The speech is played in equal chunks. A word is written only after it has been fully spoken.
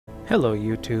Hello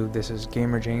YouTube, this is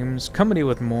GamerJames, coming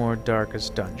with more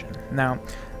Darkest Dungeon. Now,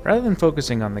 rather than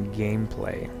focusing on the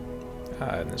gameplay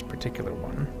in this particular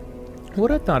one,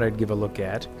 what I thought I'd give a look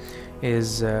at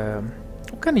is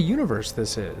what kind of universe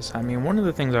this is. I mean, one of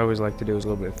the things I always like to do is a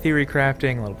little bit of theory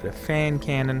crafting, a little bit of fan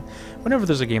canon, whenever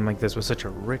there's a game like this with such a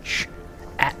rich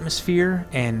atmosphere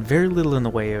and very little in the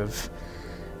way of,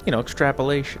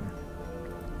 extrapolation.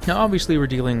 Now, obviously we're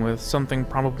dealing with something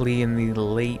probably in the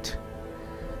late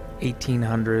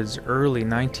 1800s, early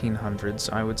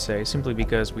 1900s, I would say, simply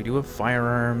because we do have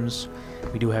firearms,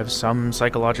 we do have some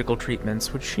psychological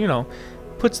treatments, which,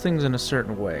 puts things in a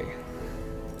certain way.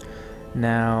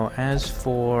 Now, as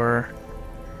for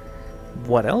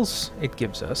what else it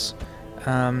gives us,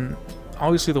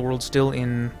 obviously the world's still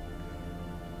in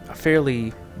a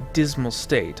fairly dismal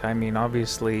state. I mean,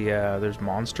 obviously there's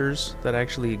monsters that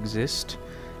actually exist.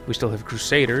 We still have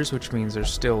crusaders, which means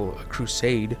there's still a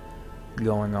crusade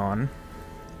going on,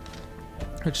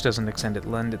 which doesn't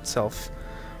lend itself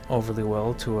overly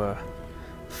well to a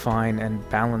fine and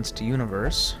balanced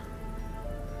universe.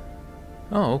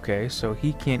 Oh, okay, so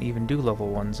he can't even do level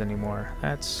 1s anymore.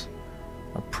 That's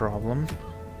a problem.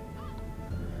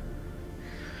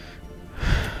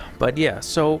 But yeah,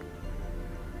 so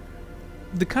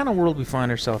the kind of world we find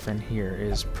ourselves in here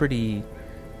is pretty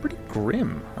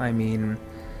grim. I mean,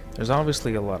 there's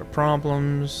obviously a lot of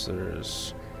problems.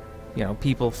 There's,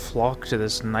 people flock to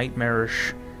this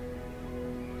nightmarish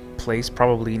place,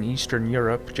 probably in Eastern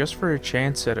Europe, just for a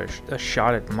chance at a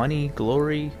shot at money,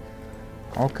 glory,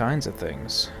 all kinds of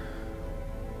things.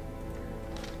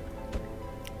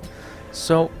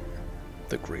 So,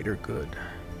 the greater good.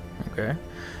 Okay.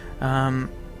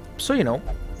 So,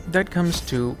 that comes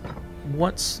to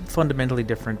what's fundamentally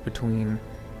different between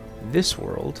this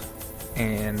world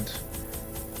and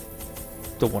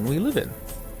the one we live in.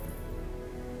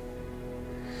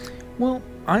 Well,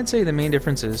 I'd say the main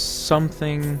difference is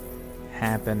something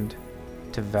happened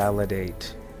to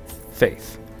validate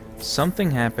faith. Something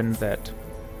happened that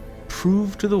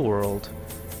proved to the world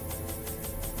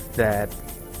that,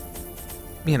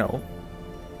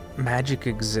 magic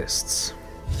exists.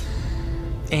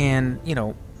 And,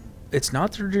 it's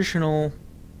not the traditional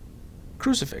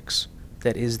crucifix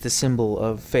that is the symbol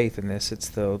of faith in this. It's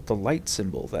the light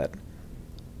symbol, that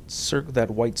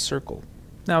white circle.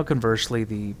 Now, conversely,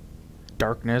 the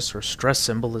darkness or stress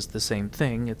symbol is the same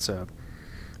thing. It's a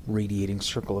radiating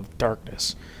circle of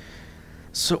darkness.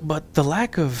 So, but the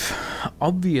lack of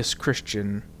obvious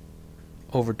Christian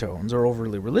overtones or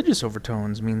overly religious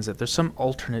overtones means that there's some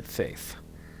alternate faith.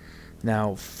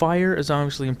 Now, fire is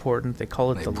obviously important. They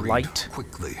call it the light.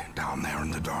 Quickly down there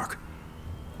in the dark,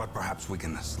 but perhaps we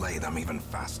can slay them even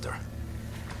faster.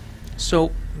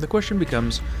 So the question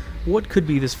becomes, what could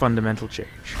be this fundamental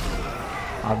change?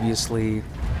 Obviously,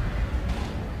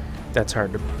 that's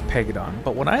hard to peg it on.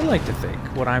 But what I like to think,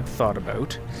 what I've thought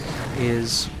about,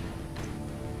 is,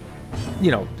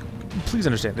 please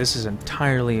understand, this is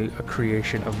entirely a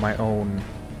creation of my own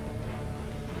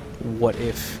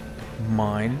what-if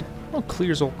mind. Well,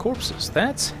 clears old corpses.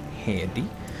 That's handy.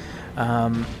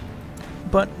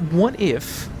 But what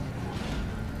if,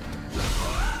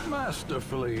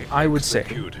 masterfully I would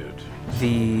executed. say,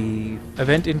 the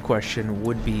event in question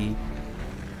would be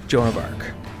Joan of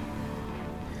Arc.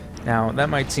 Now, that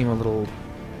might seem a little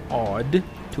odd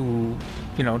to,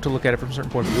 to look at it from a certain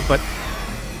point of view, but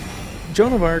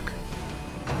Joan of Arc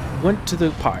went to the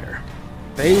pyre.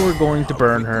 They were going to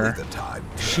burn her.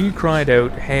 She cried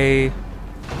out, "Hey,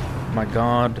 my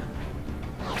God,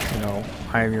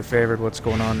 I am your favorite, what's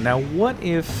going on?" Now, what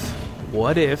if,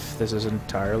 this is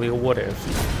entirely a what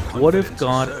if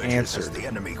God answered?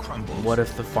 What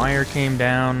if the fire came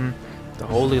down, the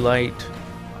holy light,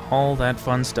 all that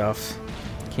fun stuff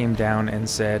came down and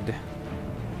said,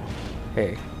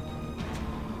 "Hey,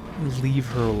 leave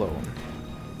her alone"?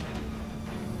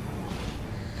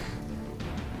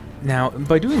 Now,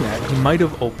 by doing that,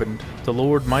 the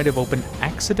Lord might have opened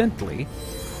accidentally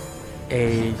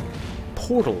a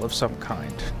portal of some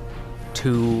kind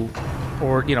to,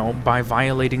 or, by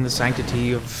violating the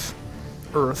sanctity of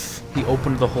Earth, he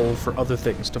opened the hole for other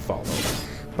things to follow.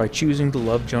 By choosing to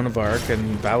love Joan of Arc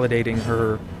and validating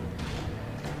her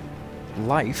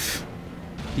life,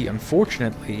 he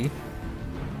unfortunately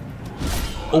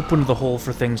opened the hole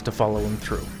for things to follow him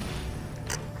through.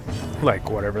 Like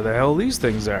whatever the hell these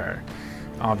things are.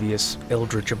 Obvious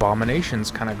eldritch abominations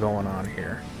kind of going on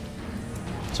here.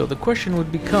 So the question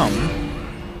would become,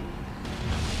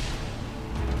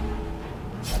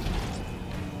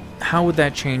 how would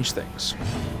that change things?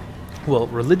 Well,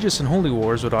 religious and holy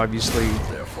wars would obviously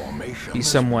Their formation be is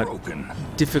somewhat broken.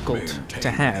 difficult Maintain to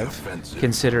the have, offensive.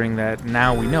 considering that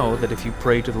now we know that if you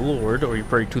pray to the Lord or you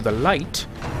pray to the light,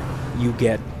 you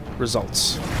get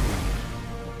results.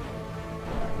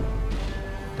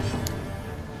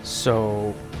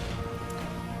 So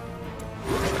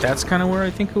that's kind of where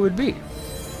I think it would be.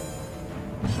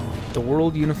 The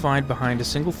world unified behind a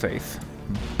single faith,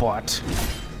 but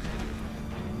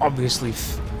obviously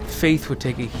faith would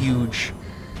take a huge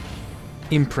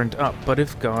imprint up, but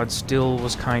if God still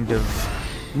was kind of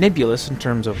nebulous in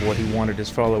terms of what he wanted his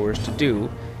followers to do,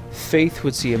 faith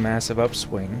would see a massive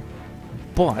upswing,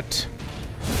 but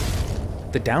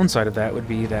the downside of that would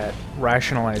be that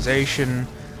rationalization,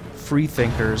 free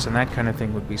thinkers, and that kind of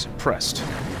thing would be suppressed.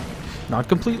 Not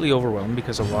completely overwhelmed,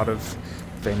 because a lot of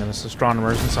famous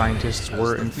astronomers and scientists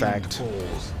were in fact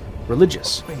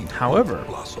religious. However,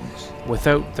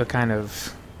 without the kind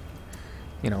of,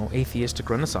 you know, atheistic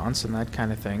renaissance and that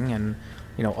kind of thing, and,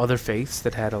 you know, other faiths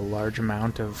that had a large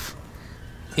amount of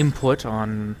input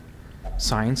on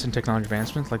science and technology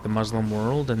advancements, like the Muslim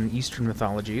world and Eastern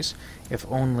mythologies, if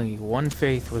only one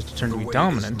faith was determined to be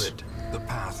dominant, the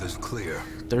path is clear.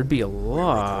 there'd be a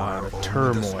lot of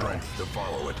turmoil.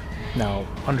 Now,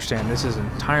 understand, this is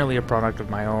entirely a product of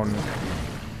my own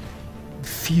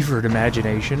fevered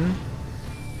imagination.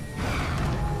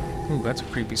 Ooh, that's a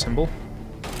creepy symbol.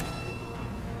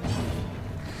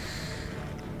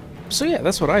 So yeah,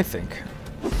 that's what I think.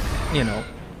 You know,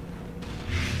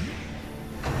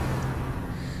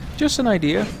 just an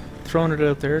idea, throwing it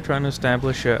out there, trying to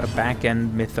establish a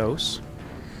back-end mythos.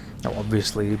 Now,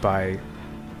 obviously, by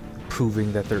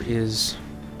proving that there is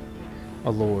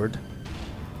a Lord,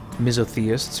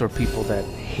 misotheists, or people that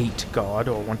hate God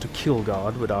or want to kill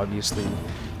God, would obviously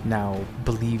now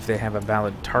believe they have a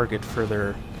valid target for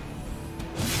their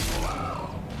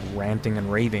ranting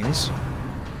and ravings.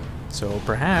 So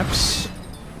perhaps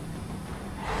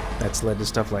that's led to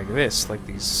stuff like this, like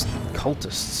these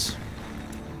cultists.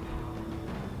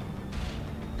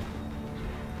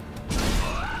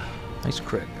 Nice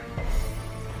crit.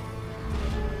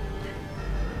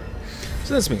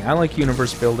 So that's me. I like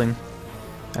universe building.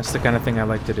 That's the kind of thing I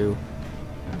like to do.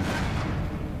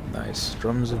 Nice.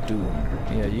 Drums of Doom.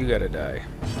 Yeah, you gotta die.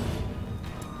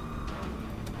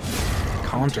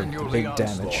 Countered the big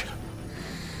damage.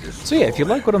 So yeah, if you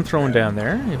like what I'm throwing down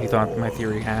there, if you thought my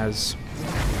theory has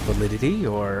validity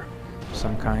or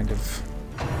some kind of...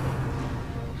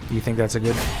 Do you think that's a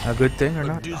good thing or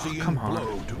not? Oh, come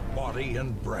on. Body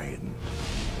and brain.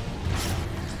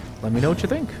 Let me know what you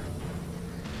think.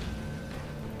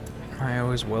 I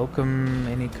always welcome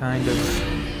any kind of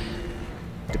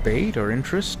debate or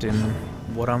interest in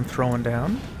what I'm throwing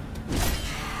down.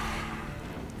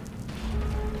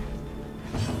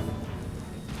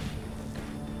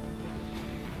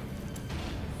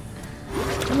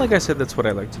 And like I said, that's what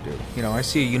I like to do. You know, I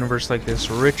see a universe like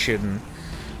this rich in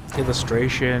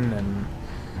illustration and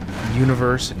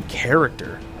universe and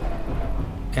character,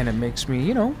 and it makes me,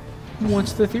 you know,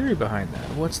 what's the theory behind that?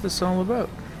 What's this all about?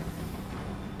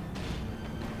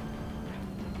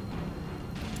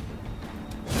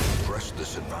 Press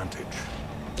disadvantage.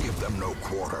 Give them no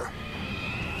quarter.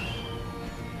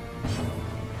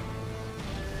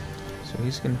 So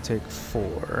he's going to take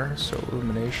 4, so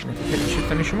illumination, if it hits, should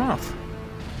finish him off.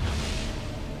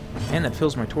 And that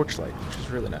fills my torchlight, which is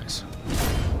really nice.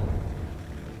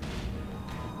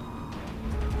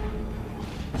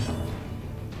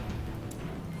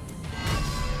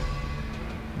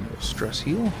 Stress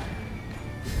heal.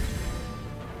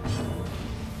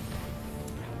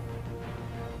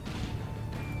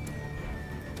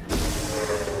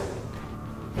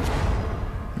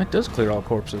 That does clear all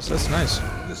corpses. That's nice.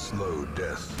 The slow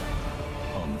death.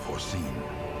 Unforeseen.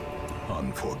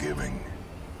 Unforgiving.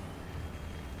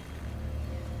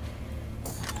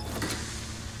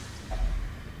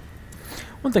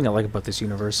 One thing I like about this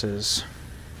universe is,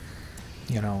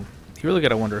 you know, you really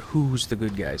gotta wonder who's the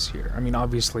good guys here. I mean,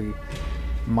 obviously,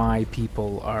 my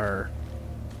people are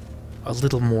a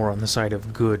little more on the side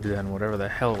of good than whatever the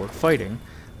hell we're fighting,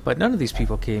 but none of these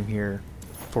people came here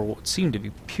for what seemed to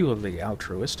be purely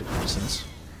altruistic reasons.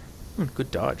 Good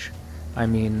dodge. I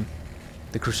mean,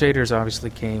 the Crusaders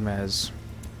obviously came as,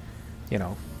 you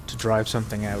know, to drive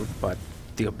something out, but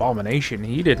the Abomination,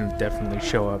 he didn't definitely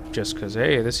show up just because,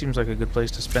 hey, this seems like a good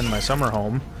place to spend my summer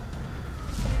home.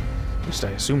 At least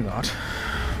I assume not.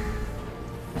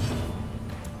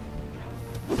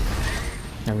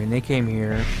 I mean, they came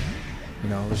here, you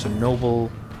know, there's a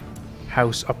noble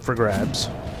house up for grabs.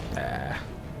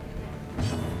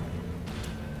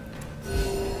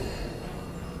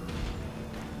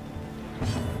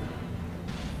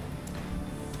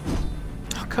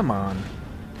 come on.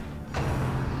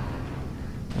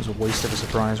 That was a waste of a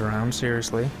surprise round,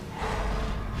 seriously.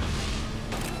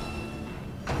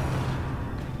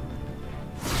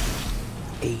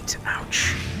 Eight,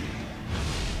 ouch.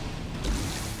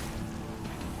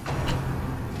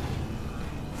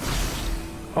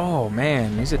 Oh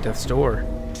man, he's at death's door.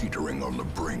 Teetering on the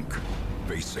brink,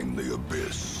 facing the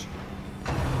abyss.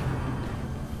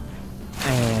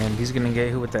 And he's gonna get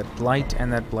hit with that blight,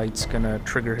 and that blight's gonna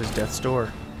trigger his death's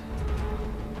door.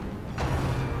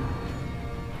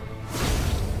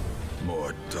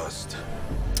 More dust,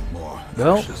 more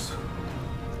Well, ashes,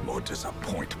 more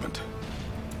disappointment.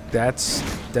 that's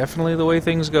definitely the way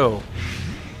things go.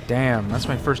 Damn, that's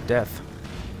my first death.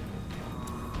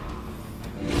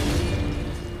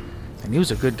 And he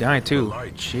was a good guy too.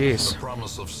 Light, Jeez. the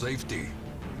promise of safety.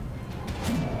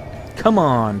 Come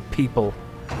on, people.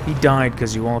 He died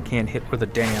because you all can't hit with a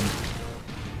damn.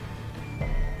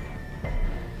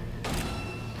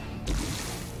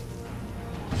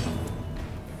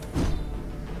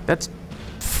 That's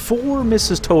 4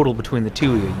 misses total between the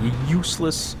two of you. You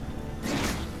useless...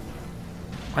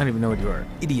 I don't even know what you are.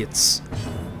 Idiots.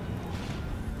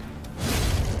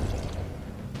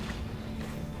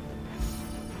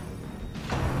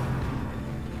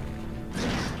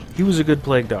 He was a good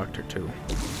plague doctor, too.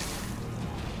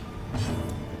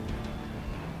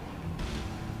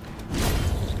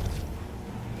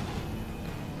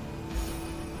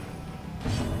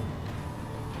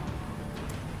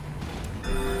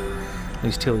 At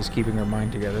least Tilly's keeping her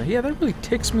mind together. Yeah, that really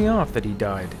ticks me off that he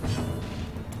died.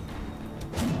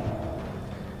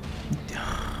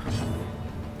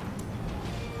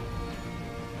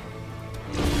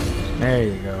 There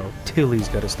you go. Tilly's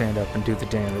got to stand up and do the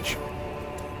damage.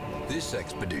 This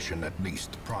expedition at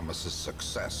least promises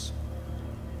success.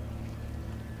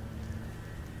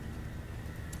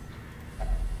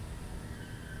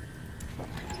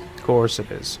 Of course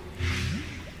it is.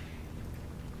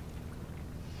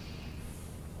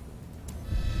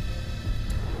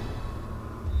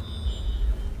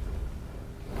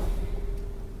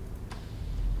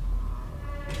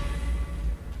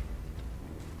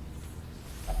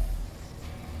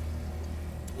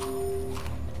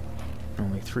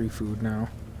 Only 3 food now.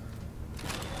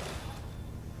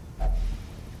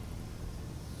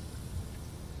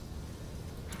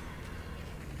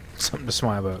 Something to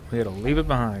smile about. We gotta leave it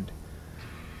behind.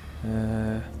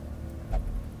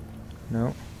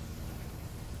 No.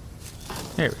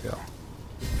 There we go.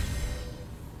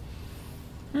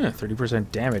 Yeah,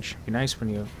 30% damage. Be nice when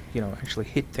you know, actually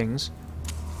hit things.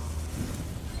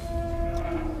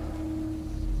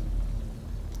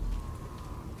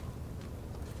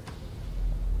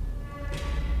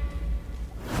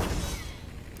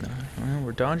 Well,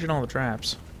 we're dodging all the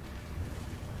traps.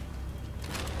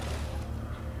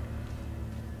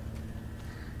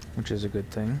 Which is a good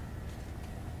thing.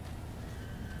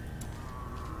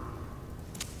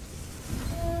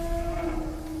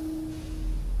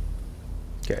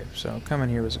 Okay, so coming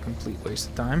here was a complete waste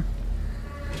of time.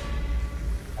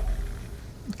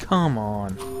 Come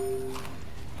on.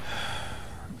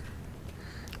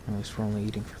 At least we're only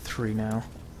eating for 3 now.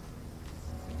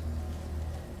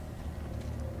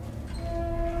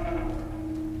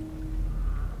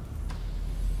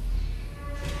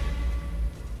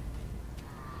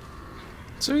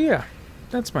 So yeah,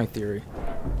 that's my theory.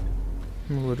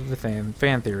 A little bit of a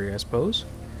fan theory, I suppose.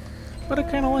 But I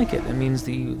kind of like it. It means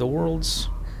the world's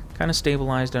kind of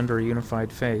stabilized under a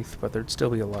unified faith, but there'd still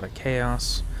be a lot of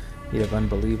chaos. You'd have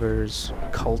unbelievers,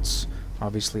 cults,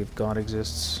 obviously if God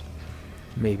exists.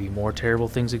 Maybe more terrible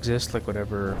things exist, like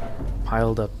whatever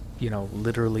piled up, you know,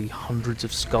 literally hundreds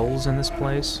of skulls in this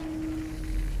place.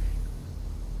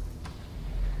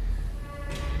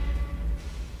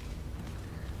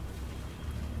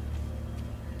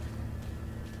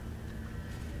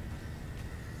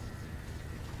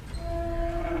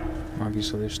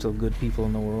 Obviously, there's still good people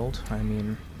in the world. I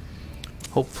mean,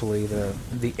 hopefully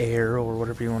the heir, or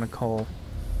whatever you want to call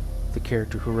the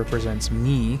character who represents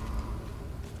me.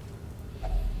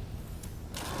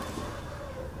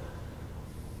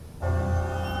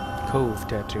 Cove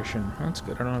tactician. That's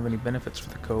good. I don't have any benefits for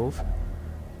the cove.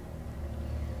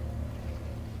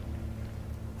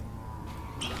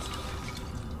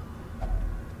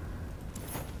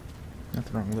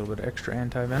 Nothing wrong with a little bit of extra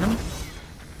anti-venom.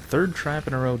 3rd trap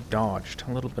in a row dodged.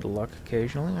 A little bit of luck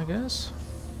occasionally, I guess.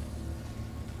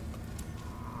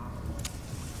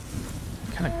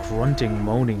 Kind of grunting,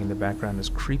 moaning in the background is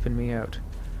creeping me out.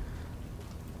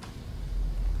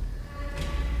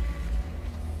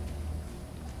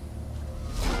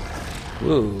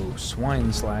 Whoa,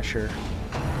 swine slasher.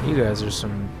 You guys are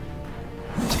some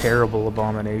terrible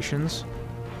abominations.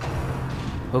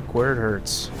 Hook where it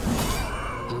hurts.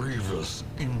 Grievous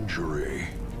injury.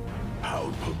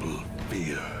 Palpable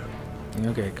fear.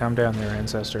 Okay, calm down there,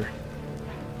 ancestor.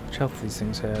 How much health these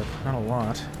things have? Not a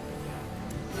lot.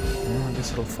 Well, I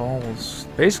guess it'll fall.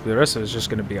 Basically, the rest of it is just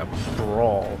going to be a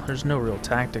brawl. There's no real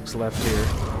tactics left here.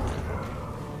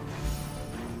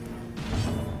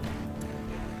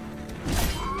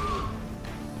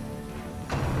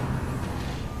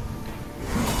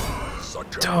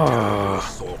 Such a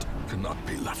assault cannot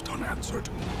be left unanswered.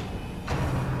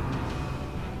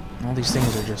 All these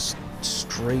things are just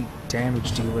straight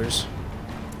damage dealers.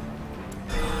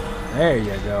 There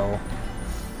you go.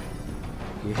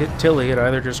 You hit Tilly, it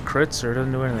either just crits or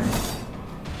doesn't do anything.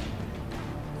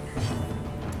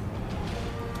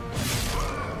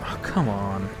 Oh, come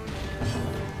on.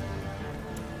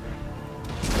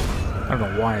 I don't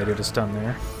know why I did a stun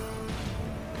there.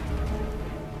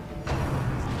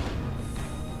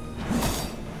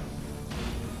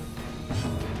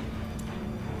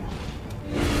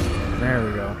 There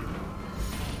we go.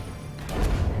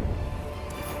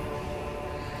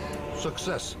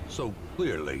 Success so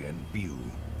clearly in view.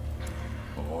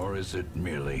 Or is it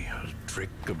merely a trick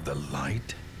of the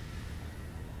light?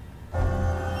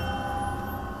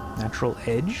 Natural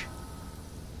edge?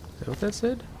 Is that what that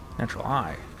said? Natural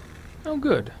eye. Oh,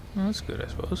 good. Well, that's good, I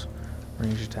suppose.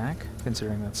 Range attack,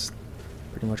 considering that's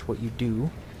pretty much what you do.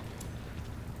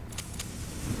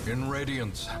 In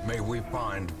Radiance, may we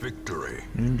find victory.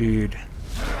 Indeed.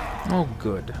 Oh,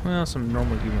 good. Well, some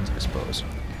normal humans, I suppose.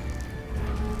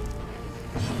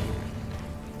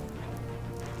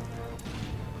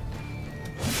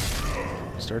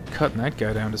 Start cutting that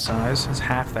guy down to size. That's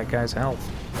half that guy's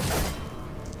health.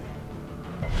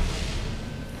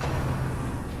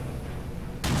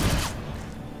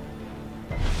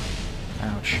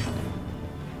 Ouch.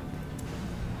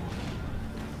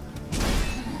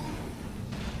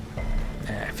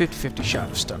 Eh, 50-50 shot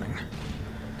of stunning.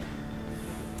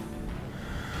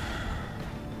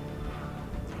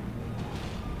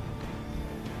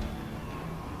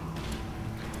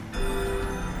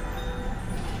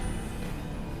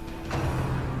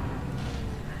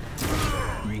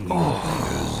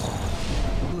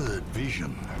 Blurred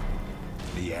vision.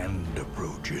 The end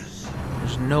approaches.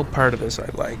 There's no part of this I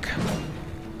like.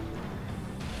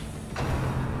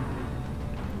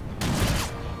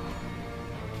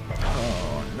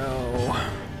 Oh no.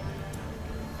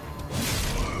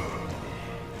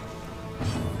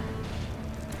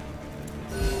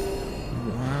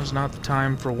 Now's not the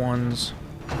time for ones.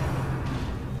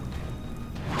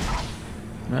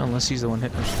 Well, unless he's the one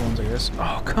hitting those ones, I guess.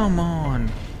 Oh, come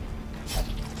on!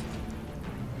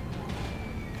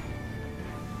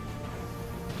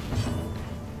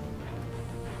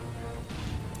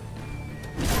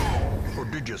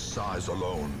 Prodigious size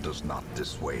alone does not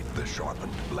dissuade the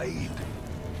sharpened blade.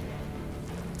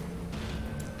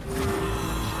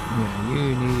 Yeah,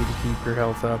 you need to keep your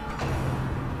health up.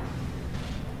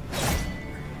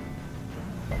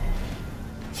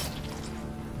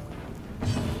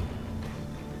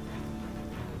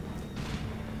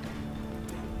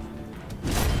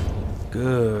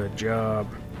 Good job.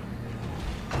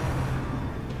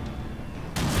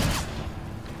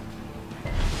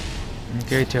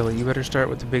 Okay, Tilly, you better start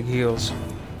with the big heals.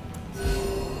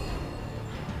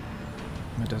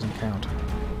 That doesn't count.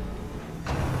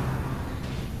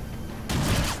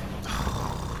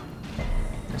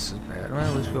 This is bad. Well,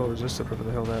 at least we'll resist it, whatever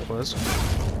the hell that was.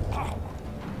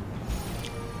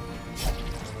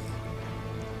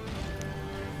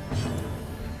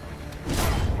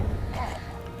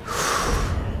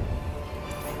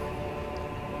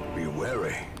 Be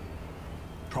wary.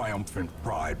 Triumphant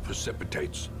pride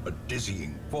precipitates a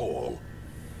dizzying fall.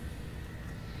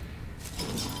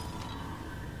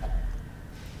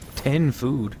 10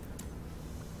 food.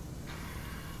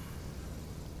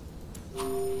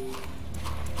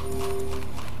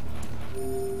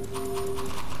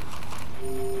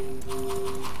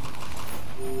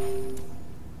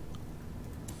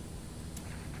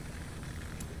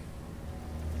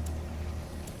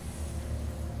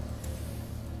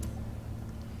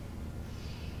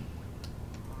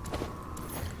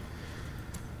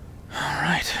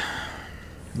 Alright.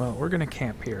 Well, we're gonna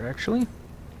camp here, actually.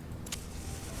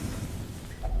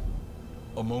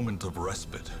 A moment of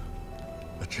respite.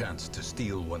 A chance to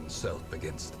steel oneself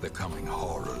against the coming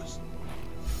horrors.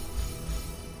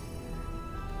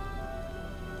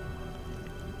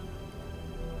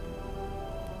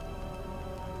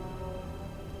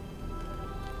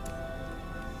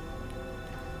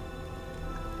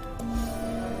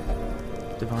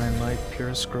 Divine light,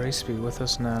 purest grace be with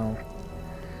us now.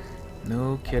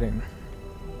 No kidding.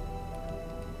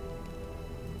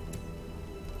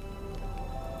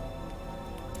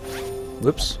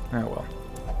 Whoops. Oh well.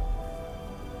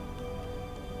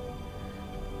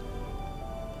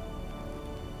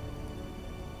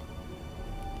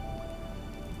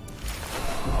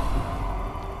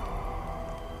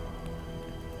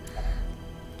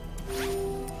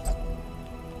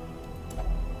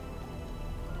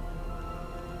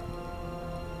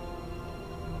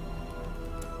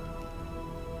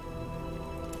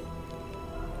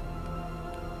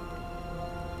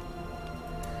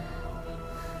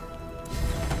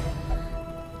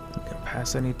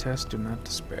 Pass any test, do not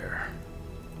despair.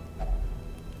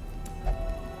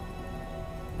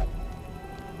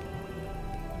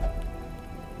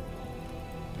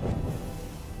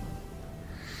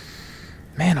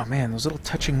 Man, oh man, those little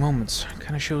touching moments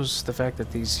kind of shows the fact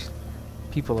that these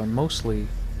people are mostly,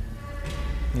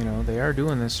 you know, they are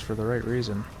doing this for the right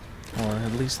reason. Or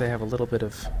at least they have a little bit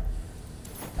of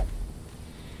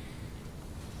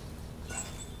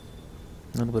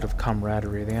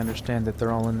camaraderie. They understand that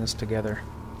they're all in this together.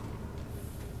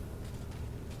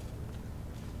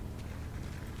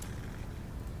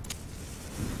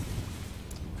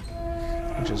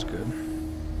 Which is good.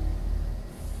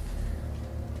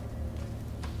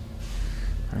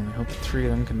 I only hope the three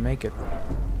of them can make it.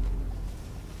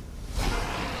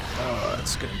 Oh,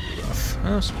 that's gonna be rough.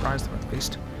 Oh, surprise them at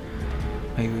least.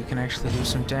 Maybe we can actually do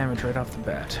some damage right off the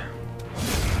bat.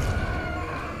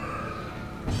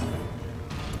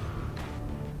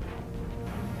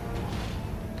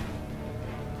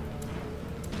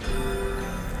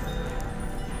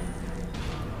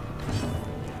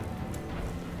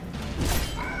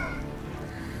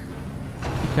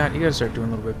 You gotta start doing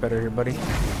a little bit better here, buddy.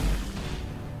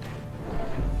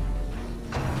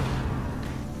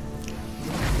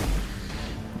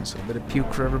 That's a bit of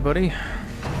puke for everybody.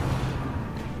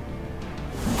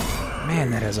 Man,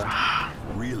 that has a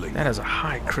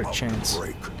high crit chance.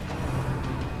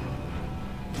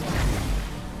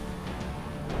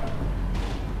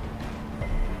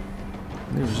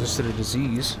 They resisted a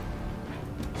disease.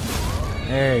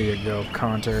 There you go,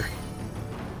 Conter.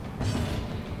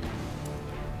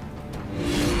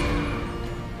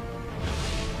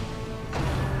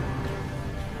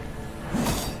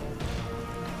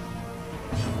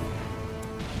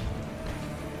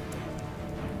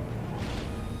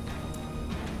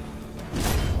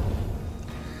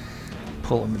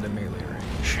 Pull him into melee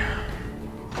range.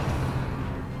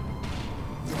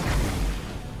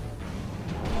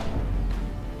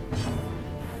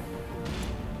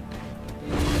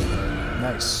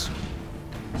 Nice.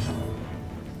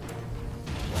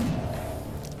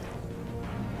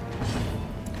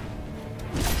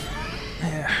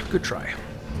 Yeah, good try.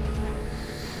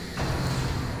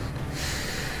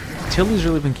 Tilly's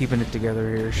really been keeping it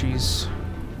together here. She's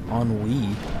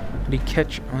ennui. Did he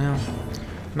catch... Well...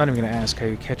 I'm not even going to ask how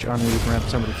you catch ennui from having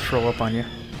somebody throw up on you.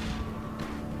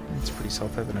 It's pretty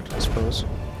self-evident, I suppose.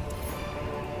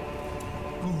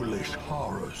 Foolish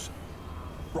horrors.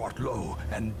 Brought low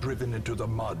and driven into the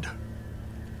mud.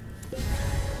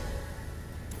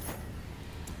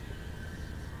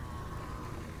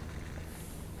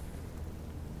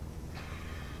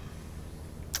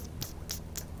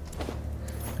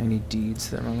 I need deeds.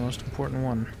 They're my most important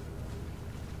one.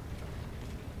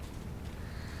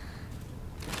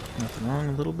 Nothing wrong,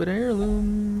 a little bit of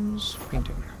heirlooms.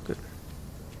 Painting, good.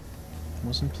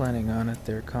 Wasn't planning on it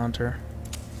there, Conter.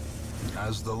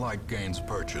 As the light gains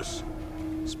purchase,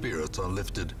 spirits are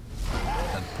lifted,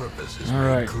 and purpose is made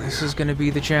Alright, clear. this is gonna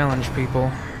be the challenge,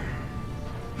 people.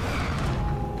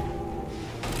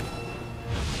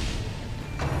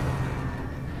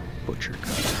 Butcher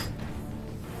cut.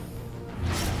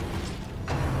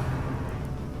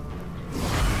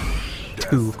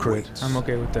 Two crit. I'm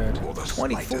okay with that.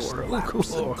 24. Oh,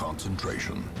 cool.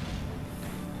 Concentration.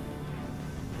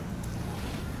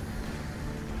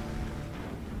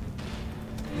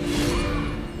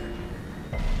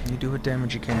 You do what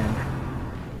damage you can.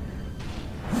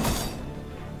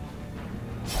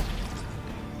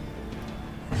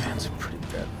 That's a pretty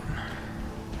bad one.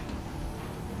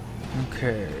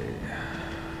 Okay.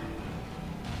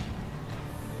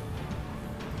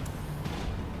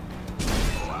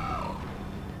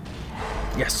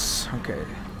 Yes, okay.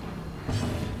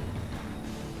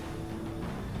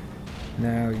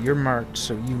 Now, you're marked,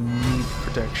 so you need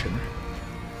protection.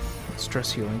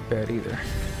 Stress heal ain't bad either.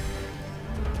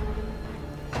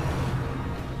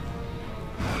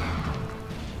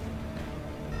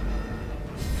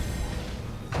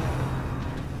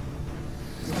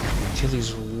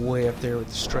 Tilly's way up there with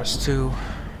the stress too.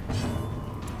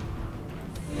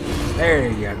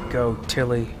 There you go,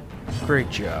 Tilly.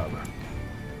 Great job.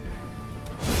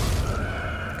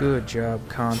 Good job,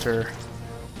 Conter.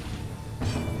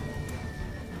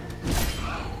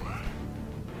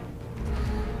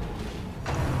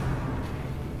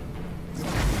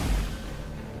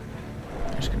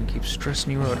 They're just gonna keep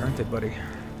stressing you out, aren't they, buddy?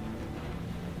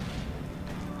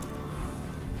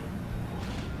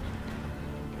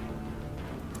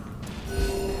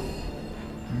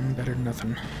 Better than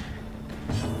nothing.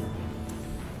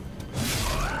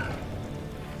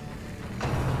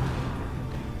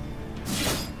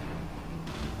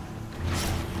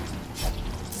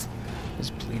 His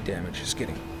bleed damage is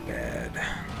getting bad.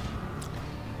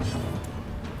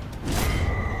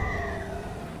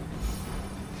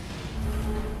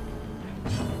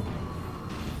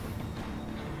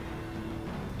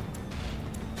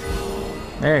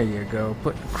 There you go.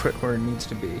 Put the crit where it needs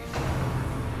to be.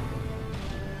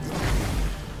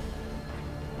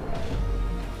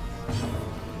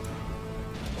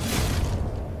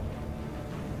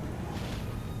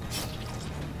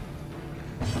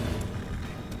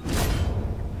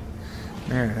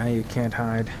 There, now you can't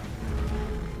hide.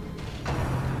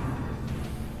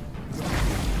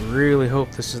 Really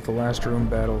hope this is the last room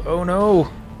battle. Oh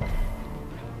no!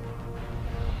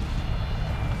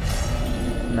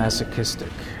 Masochistic.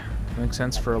 Makes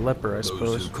sense for a leper, I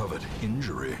suppose. Those who covet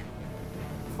injury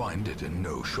find it in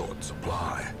no short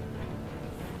supply.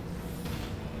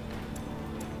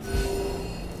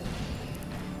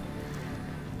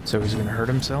 So he's gonna hurt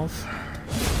himself?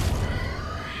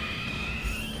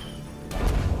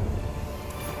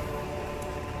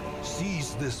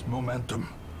 Seize this momentum.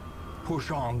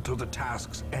 Push on to the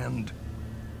task's end.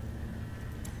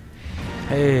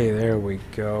 Hey, there we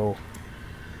go.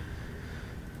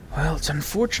 Well, it's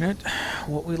unfortunate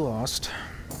what we lost.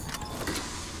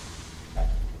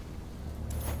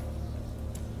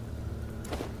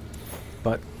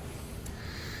 But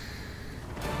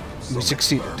we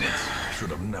succeeded.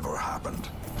 Should have never happened.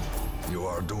 You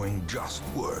are doing just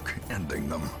work ending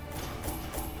them.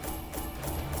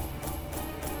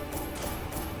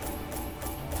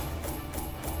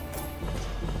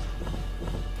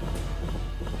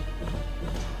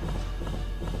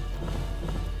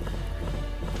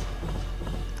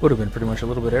 Would have been pretty much a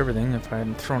little bit of everything if I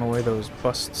hadn't thrown away those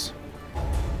busts.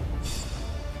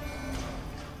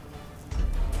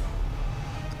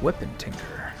 Weapon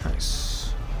Tinker.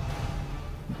 Nice.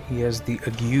 He has the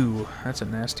ague. That's a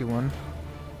nasty one.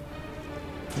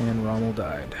 And Rommel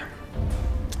died.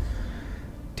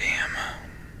 Damn.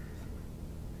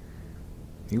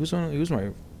 He was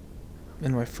in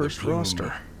my first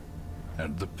roster.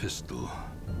 And the pistol.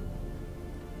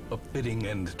 A fitting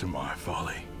end to my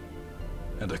folly.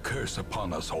 And a curse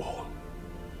upon us all.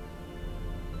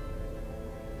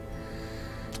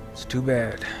 It's too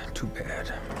bad. Too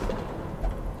bad.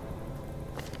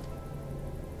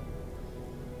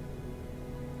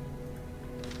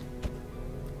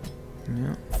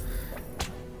 Yeah.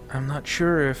 I'm not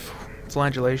sure if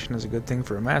flagellation is a good thing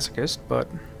for a masochist, but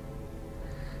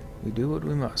we do what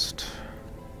we must.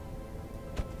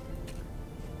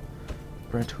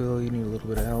 Brent Will, you need a little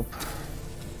bit of help.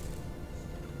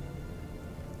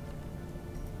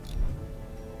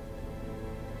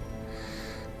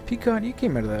 Peacock, you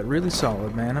came out of that really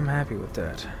solid, man. I'm happy with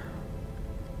that.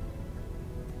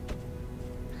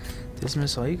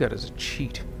 Dismiss, all you got is a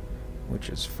cheat, which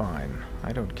is fine.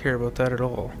 I don't care about that at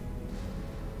all.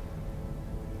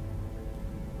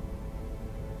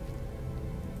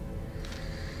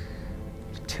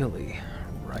 Tilly,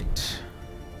 right.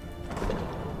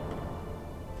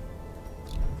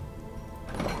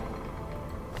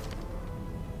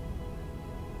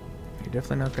 You're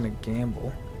definitely not going to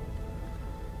gamble.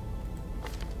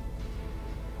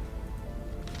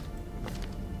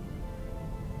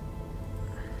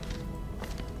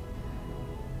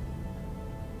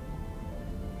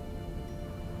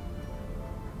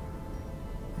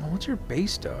 What's your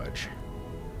base dodge?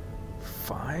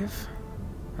 5?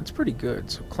 That's pretty good,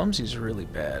 so clumsy's really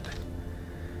bad.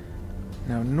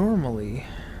 Now normally...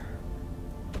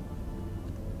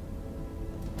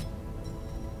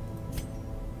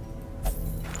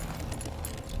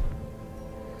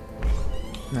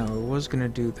 Now I was gonna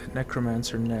do the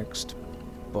Necromancer next,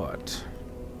 but...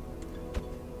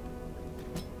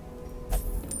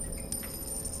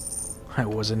 I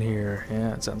wasn't here.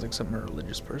 Yeah, it sounds like something a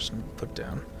religious person would put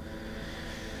down.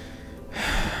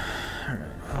 Alright,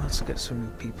 well, let's get some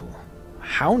new people.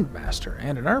 Houndmaster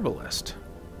and an Arbalest.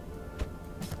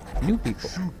 New people.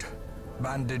 Shoot,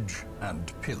 bandage,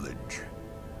 and pillage.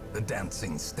 The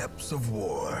dancing steps of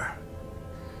war.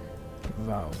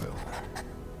 Vauville.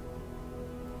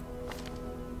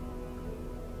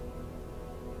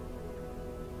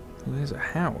 Who has a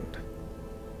hound?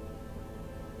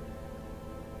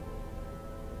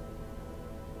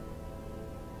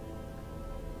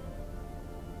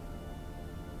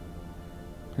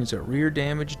 He's a rear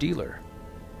damage dealer.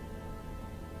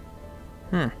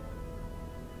 And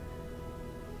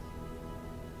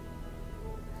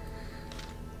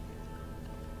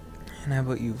how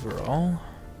about you, Veral?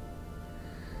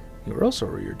 You're also a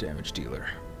rear damage dealer.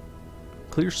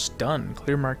 Clear stun,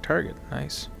 clear mark target.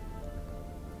 Nice.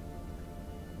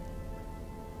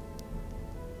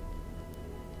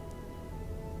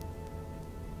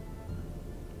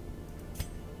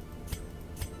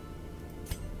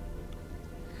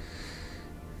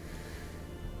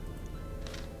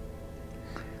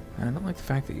 I don't like the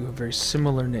fact that you have very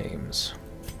similar names.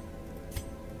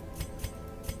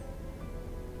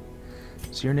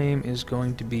 So your name is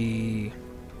going to be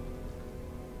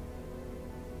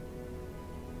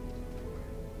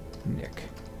Nick.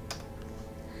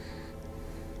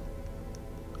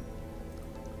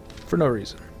 For no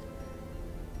reason.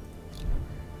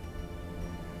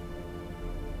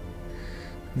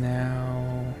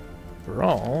 Now, for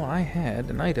all, I had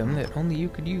an item that only you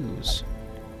could use.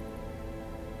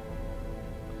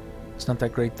 It's not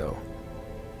that great, though.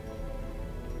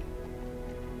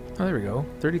 Oh, there we go.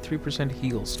 33%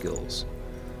 heal skills.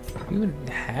 Do you even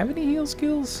have any heal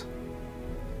skills?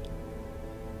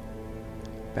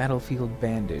 Battlefield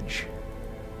bandage.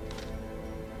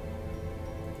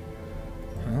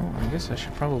 Well, I guess I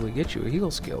should probably get you a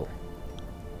heal skill.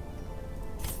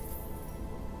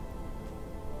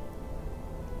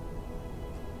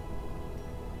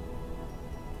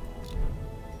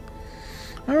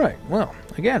 Alright, well,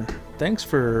 again, thanks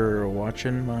for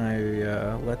watching my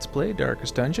Let's Play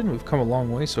Darkest Dungeon. We've come a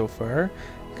long way so far.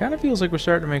 Kind of feels like we're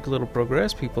starting to make a little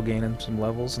progress, people gaining some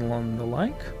levels and the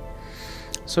like.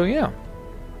 So yeah,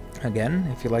 again,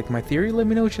 if you like my theory, let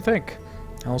me know what you think.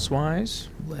 Elsewise,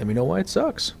 let me know why it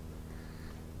sucks.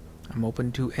 I'm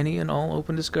open to any and all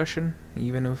open discussion,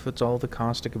 even if it's all the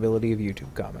caustic ability of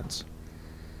YouTube comments.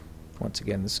 Once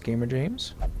again, this is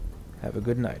GamerJames. Have a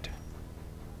good night.